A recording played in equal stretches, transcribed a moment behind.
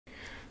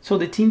So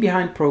the team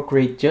behind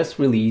Procreate just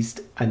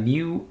released a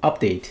new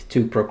update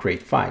to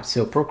Procreate 5.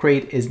 So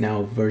Procreate is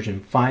now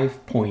version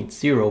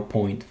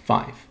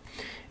 5.0.5.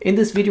 In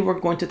this video, we're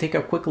going to take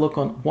a quick look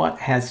on what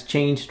has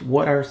changed,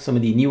 what are some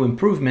of the new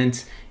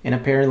improvements, and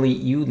apparently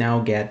you now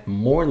get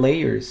more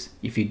layers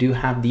if you do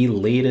have the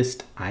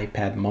latest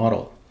iPad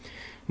model.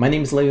 My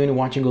name is Leo and you're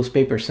watching Ghost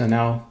Paper, so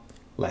now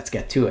let's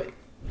get to it.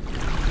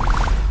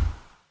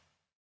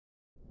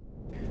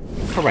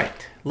 All right.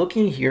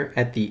 Looking here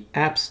at the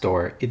App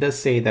Store, it does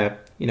say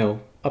that,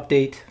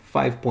 update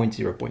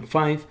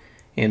 5.0.5,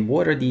 and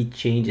what are the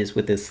changes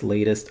with this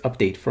latest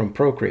update from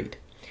Procreate?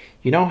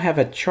 You now have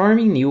a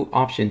charming new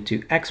option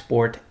to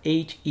export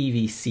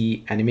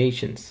HEVC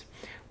animations.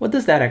 What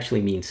does that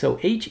actually mean? So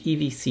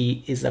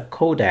HEVC is a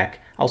codec,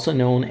 also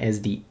known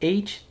as the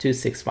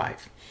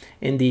H.265.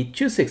 And the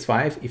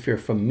 265, if you're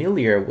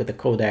familiar with the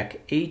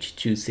codec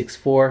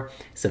H.264,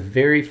 it's a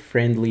very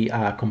friendly,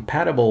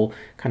 compatible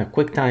kind of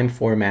QuickTime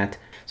format.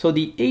 So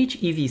the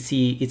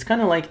HEVC, it's kind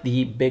of like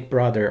the big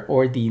brother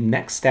or the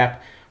next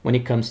step when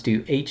it comes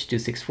to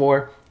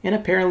H.264. And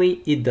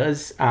apparently it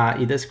does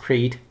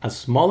create a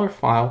smaller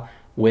file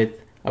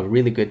with a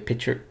really good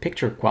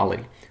picture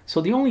quality.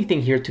 So the only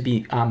thing here to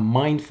be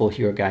mindful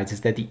here, guys, is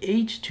that the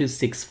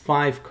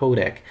H.265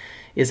 codec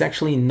is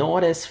actually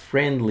not as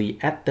friendly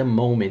at the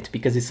moment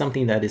because it's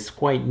something that is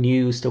quite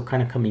new, still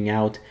kind of coming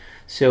out.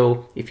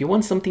 So if you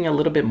want something a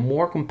little bit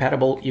more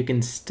compatible, you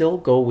can still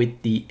go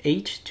with the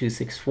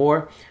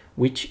H.264,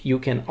 which you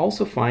can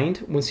also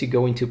find once you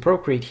go into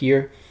Procreate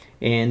here.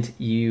 And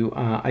you,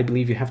 I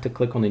believe you have to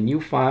click on a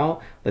new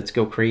file. Let's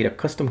go create a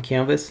custom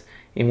canvas.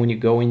 And when you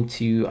go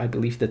into, I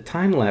believe, the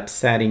time-lapse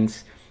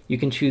settings, you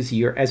can choose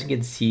here. As you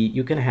can see,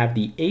 you can have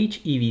the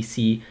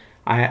HEVC.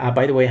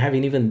 By the way, I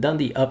haven't even done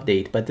the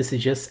update, but this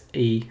is just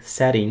a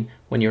setting.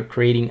 When you're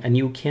creating a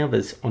new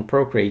canvas on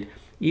Procreate,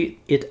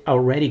 it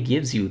already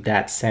gives you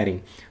that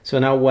setting. So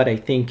now what I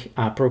think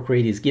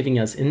Procreate is giving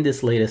us in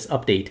this latest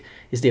update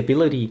is the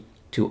ability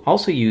to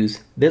also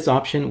use this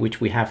option,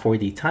 which we have for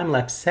the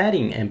time-lapse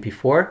setting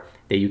MP4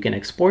 that you can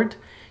export.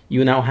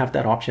 You now have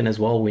that option as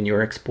well when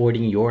you're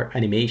exporting your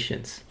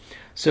animations.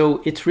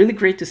 So it's really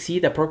great to see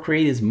that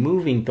Procreate is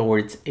moving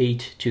towards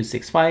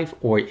H.265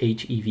 or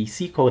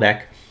HEVC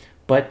codec,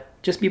 but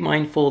just be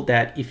mindful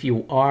that if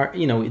you are,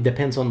 it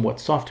depends on what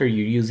software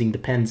you're using,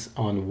 depends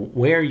on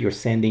where you're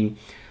sending.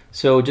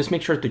 So just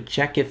make sure to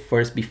check it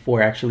first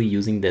before actually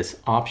using this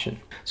option.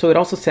 So it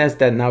also says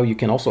that now you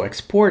can also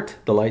export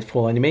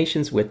delightful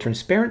animations with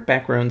transparent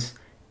backgrounds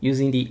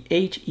using the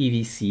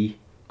HEVC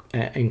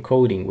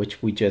encoding,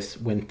 which we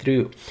just went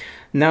through.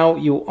 Now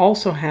you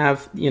also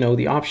have,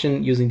 the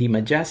option using the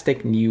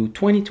majestic new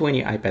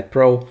 2020 iPad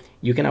Pro.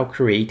 You can now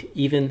create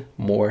even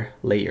more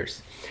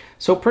layers.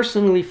 So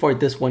personally for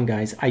this one,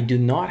 guys, I do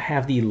not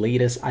have the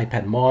latest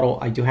iPad model.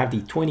 I do have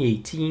the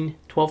 2018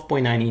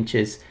 12.9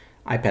 inches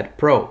iPad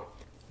Pro.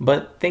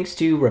 But thanks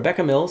to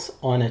Rebecca Mills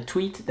on a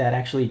tweet that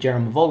actually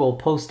Jeremy Vogel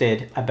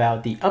posted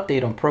about the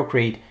update on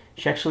Procreate,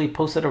 she actually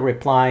posted a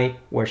reply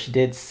where she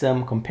did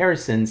some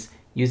comparisons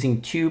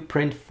using two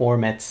print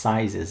format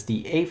sizes,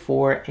 the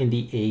A4 and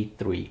the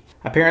A3.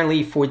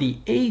 Apparently for the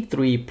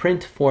A3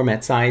 print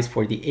format size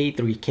for the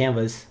A3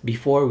 canvas,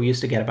 before we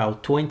used to get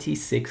about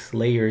 26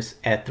 layers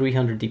at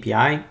 300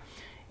 dpi,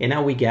 and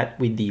now we get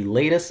with the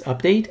latest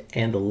update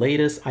and the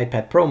latest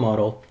iPad Pro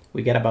model,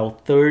 we get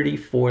about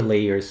 34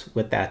 layers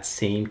with that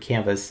same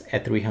canvas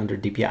at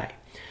 300 dpi.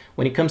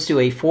 When it comes to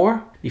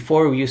A4,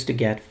 before we used to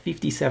get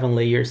 57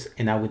 layers,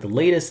 and now with the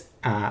latest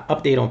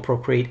update on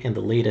Procreate and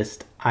the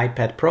latest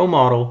iPad Pro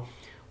model,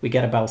 we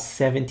get about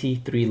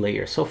 73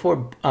 layers. So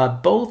for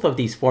both of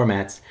these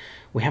formats,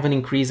 we have an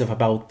increase of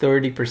about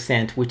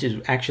 30%, which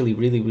is actually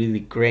really, really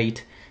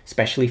great,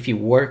 especially if you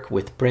work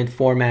with print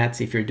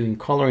formats, if you're doing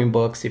coloring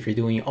books, if you're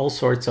doing all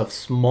sorts of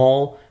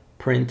small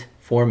print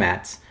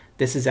formats.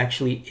 This is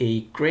actually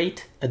a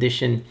great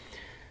addition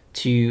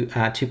to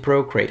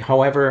Procreate.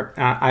 However,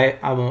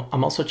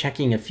 I'm also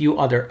checking a few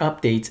other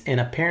updates, and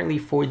apparently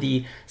for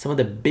some of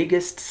the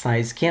biggest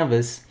size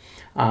canvas,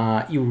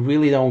 you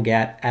really don't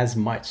get as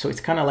much. So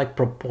it's kind of like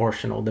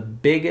proportional. The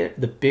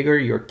bigger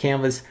your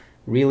canvas,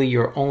 really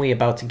you're only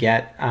about to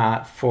get,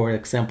 for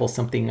example,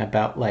 something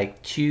about like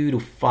 2 to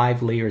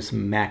 5 layers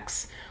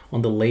max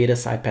on the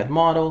latest iPad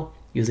model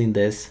using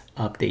this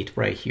update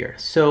right here.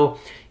 So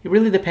it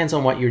really depends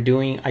on what you're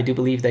doing. I do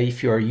believe that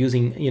if you are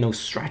using,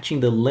 stretching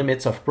the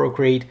limits of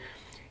Procreate,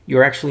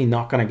 you're actually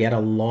not gonna get a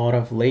lot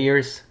of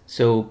layers.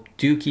 So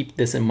do keep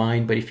this in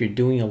mind. But if you're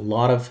doing a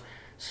lot of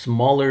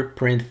smaller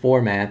print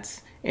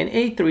formats, and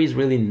A3 is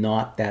really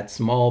not that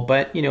small,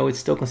 but it's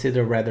still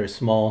considered rather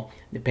small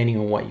depending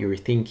on what you're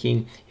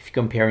thinking. If you're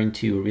comparing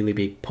to a really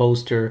big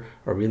poster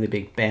or a really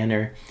big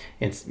banner,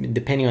 and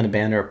depending on the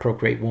banner,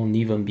 Procreate won't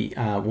even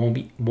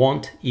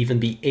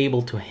be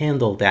able to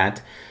handle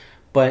that.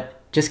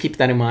 But just keep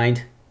that in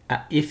mind.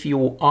 If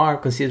you are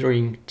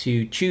considering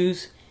to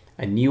choose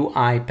a new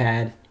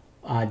iPad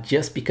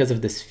just because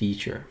of this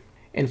feature.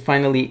 And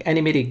finally,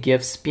 animated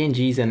GIFs,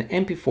 PNGs, and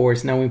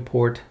MP4s now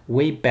import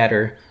way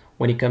better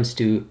when it comes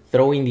to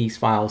throwing these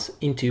files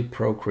into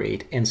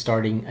Procreate and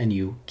starting a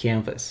new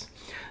canvas.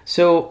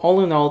 So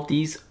all in all,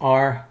 these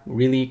are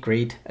really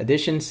great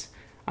additions.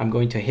 I'm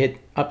going to hit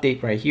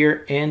update right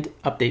here and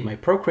update my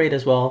Procreate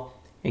as well,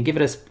 and give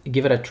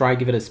it a try,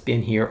 give it a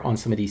spin here on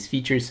some of these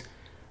features.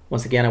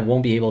 Once again, I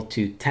won't be able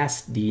to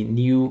test the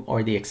new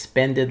or the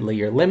expanded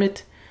layer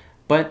limit,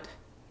 but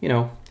you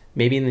know,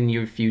 maybe in the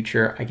near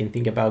future, I can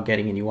think about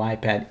getting a new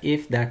iPad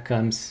if that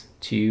comes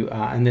to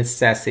a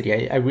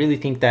necessity. I really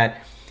think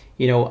that,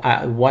 you know,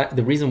 what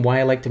the reason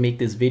why I like to make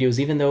these videos,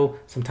 even though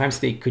sometimes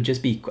they could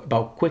just be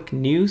about quick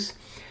news,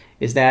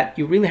 is that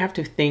you really have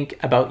to think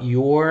about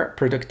your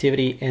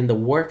productivity and the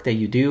work that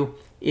you do,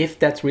 if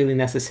that's really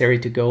necessary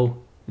to go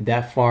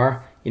that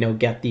far, you know,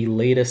 get the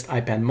latest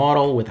iPad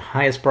model with the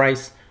highest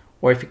price,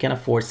 or if you can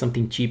afford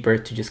something cheaper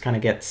to just kind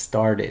of get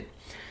started.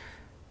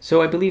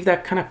 So I believe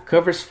that kind of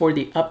covers for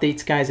the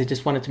updates, guys. I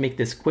just wanted to make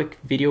this quick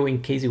video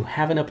in case you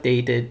haven't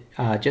updated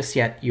just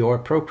yet your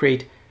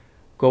Procreate.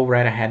 Go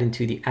right ahead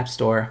into the App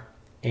Store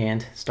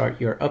and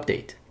start your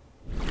update.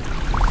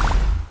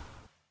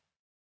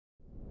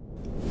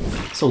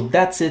 So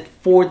that's it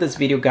for this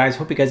video, guys.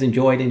 Hope you guys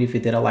enjoyed, and if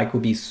you did, a like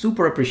would be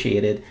super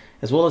appreciated,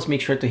 as well as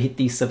make sure to hit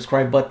the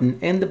subscribe button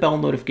and the bell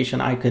notification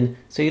icon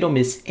so you don't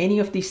miss any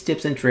of these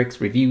tips and tricks,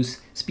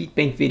 reviews, speed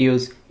paint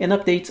videos, and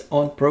updates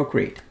on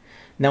Procreate.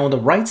 Now on the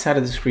right side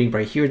of the screen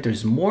right here,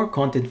 there's more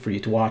content for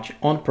you to watch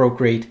on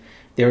Procreate.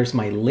 There's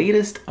my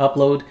latest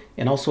upload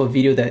and also a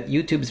video that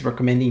YouTube is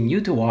recommending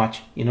you to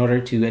watch in order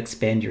to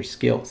expand your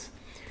skills.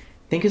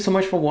 Thank you so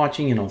much for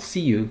watching, and I'll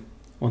see you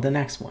on the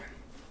next one.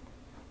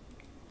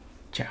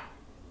 Ciao.